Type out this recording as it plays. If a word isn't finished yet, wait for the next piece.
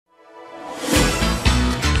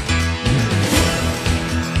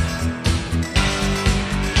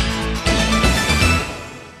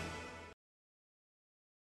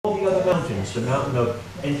mountains, the mountain of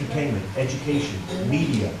entertainment, education,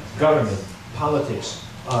 media, government, politics,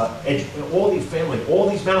 all these family, all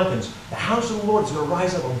these mountains, the house of the Lord is going to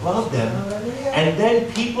rise up above them, and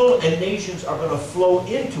then people and nations are going to flow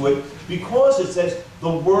into it, because it says the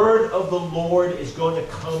word of the Lord is going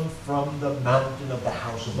to come from the mountain of the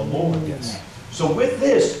house of the Lord. Yes. So with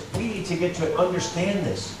this, we need to get to understand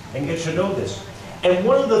this and get to know this. And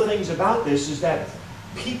one of the things about this is that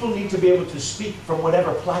people need to be able to speak from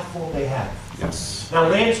whatever platform they have. Yes. Now,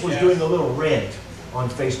 Lance was doing a little rant on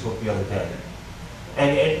Facebook the other day.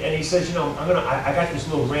 And he says, you know, I got this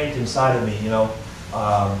little rant inside of me, you know.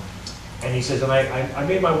 And he says, and I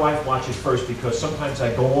made my wife watch it first, because sometimes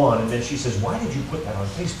I go on and then she says, why did you put that on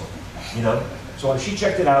Facebook? You know? So she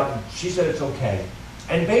checked it out and she said it's okay.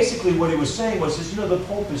 And basically what he was saying was, you know, the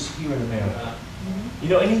Pope is here in America. You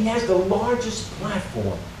know, and he has the largest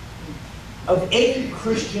platform of any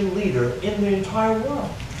Christian leader in the entire world.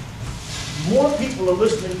 More people are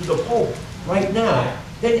listening to the Pope right now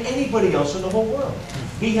than anybody else in the whole world.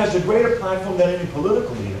 He has a greater platform than any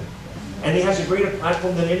political leader, and he has a greater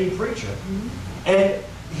platform than any preacher. And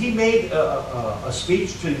he made a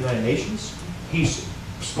speech to the United Nations. He's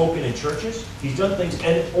spoken in churches. He's done things,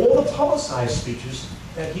 and all the publicized speeches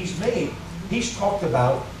that he's made, he's talked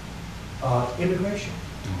about immigration.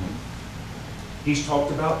 He's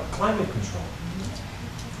talked about climate control.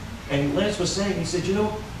 And Lance was saying, he said, you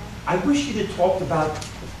know, I wish he'd have talked about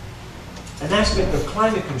an aspect of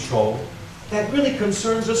climate control that really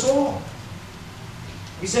concerns us all.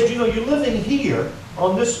 He said, you know, you're living here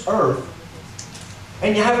on this earth,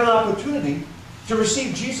 and you have an opportunity to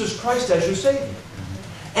receive Jesus Christ as your Savior.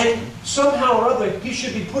 And somehow or other, he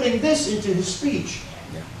should be putting this into his speech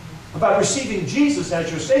about receiving Jesus as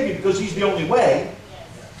your Savior, because he's the only way,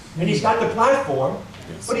 and he's got the platform.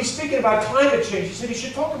 But he's speaking about climate change. He said he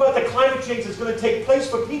should talk about the climate change that's going to take place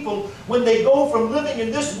for people when they go from living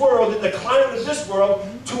in this world, in the climate of this world,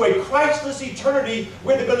 to a Christless eternity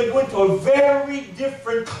where they're going to go into a very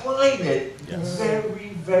different climate. Yes. Very,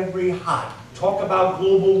 very hot. Talk about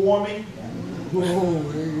global warming.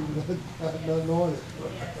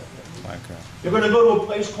 They're going to go to a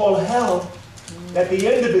place called hell. At the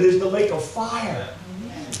end of it is the lake of fire.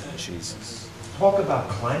 Jesus. Talk about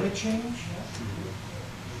climate change.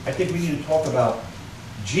 I think we need to talk about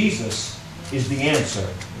Jesus is the answer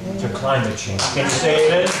to climate change. Can you say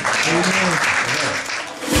amen? Amen.